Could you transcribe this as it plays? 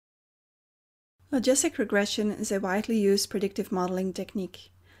Logistic regression is a widely used predictive modeling technique.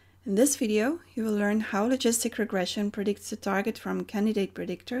 In this video, you will learn how logistic regression predicts the target from candidate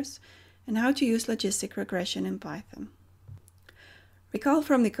predictors and how to use logistic regression in Python. Recall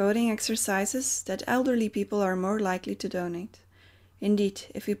from the coding exercises that elderly people are more likely to donate. Indeed,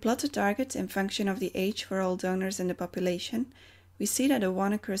 if we plot the target in function of the age for all donors in the population, we see that a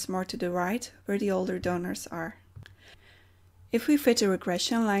 1 occurs more to the right, where the older donors are. If we fit a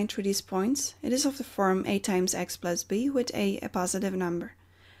regression line through these points, it is of the form a times x plus b, with a positive number.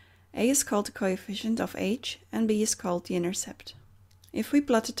 A is called the coefficient of age and b is called the intercept. If we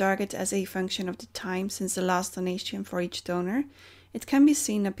plot the target as a function of the time since the last donation for each donor, it can be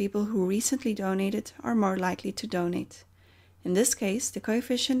seen that people who recently donated are more likely to donate. In this case, the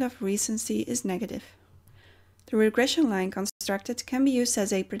coefficient of recency is negative. The regression line constructed can be used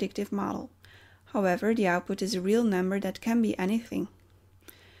as a predictive model. However, the output is a real number that can be anything.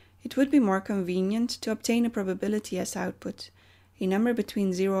 It would be more convenient to obtain a probability as output, a number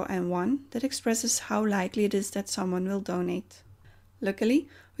between 0 and 1 that expresses how likely it is that someone will donate. Luckily,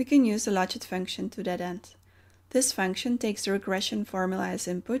 we can use the logit function to that end. This function takes the regression formula as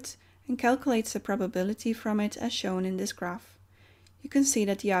input and calculates the probability from it as shown in this graph. You can see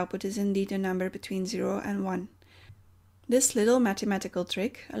that the output is indeed a number between 0 and 1. This little mathematical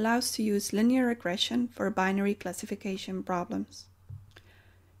trick allows to use linear regression for binary classification problems.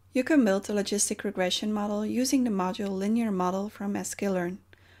 You can build a logistic regression model using the module linear model from sklearn.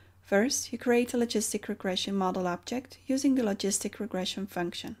 First, you create a logistic regression model object using the logistic regression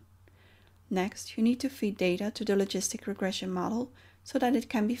function. Next, you need to feed data to the logistic regression model so that it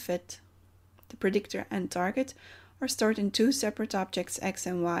can be fit. The predictor and target are stored in two separate objects x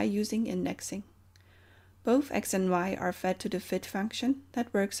and y using indexing. Both x and y are fed to the fit function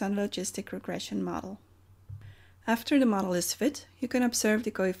that works on the logistic regression model. After the model is fit, you can observe the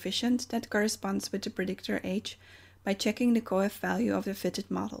coefficient that corresponds with the predictor age by checking the coef value of the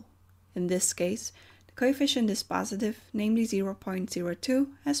fitted model. In this case, the coefficient is positive, namely 0.02,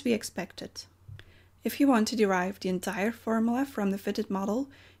 as we expected. If you want to derive the entire formula from the fitted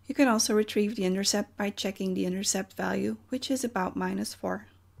model, you can also retrieve the intercept by checking the intercept value, which is about -4.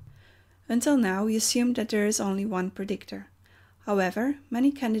 Until now, we assumed that there is only one predictor. However,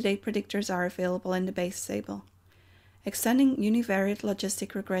 many candidate predictors are available in the base table. Extending univariate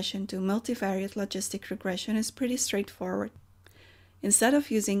logistic regression to multivariate logistic regression is pretty straightforward. Instead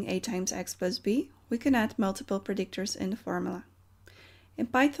of using a times x plus b, we can add multiple predictors in the formula. In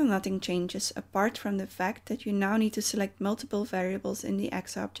Python, nothing changes apart from the fact that you now need to select multiple variables in the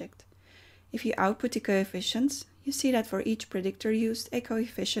x object. If you output the coefficients, you see that for each predictor used, a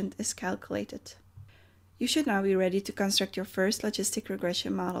coefficient is calculated. You should now be ready to construct your first logistic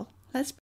regression model. Let's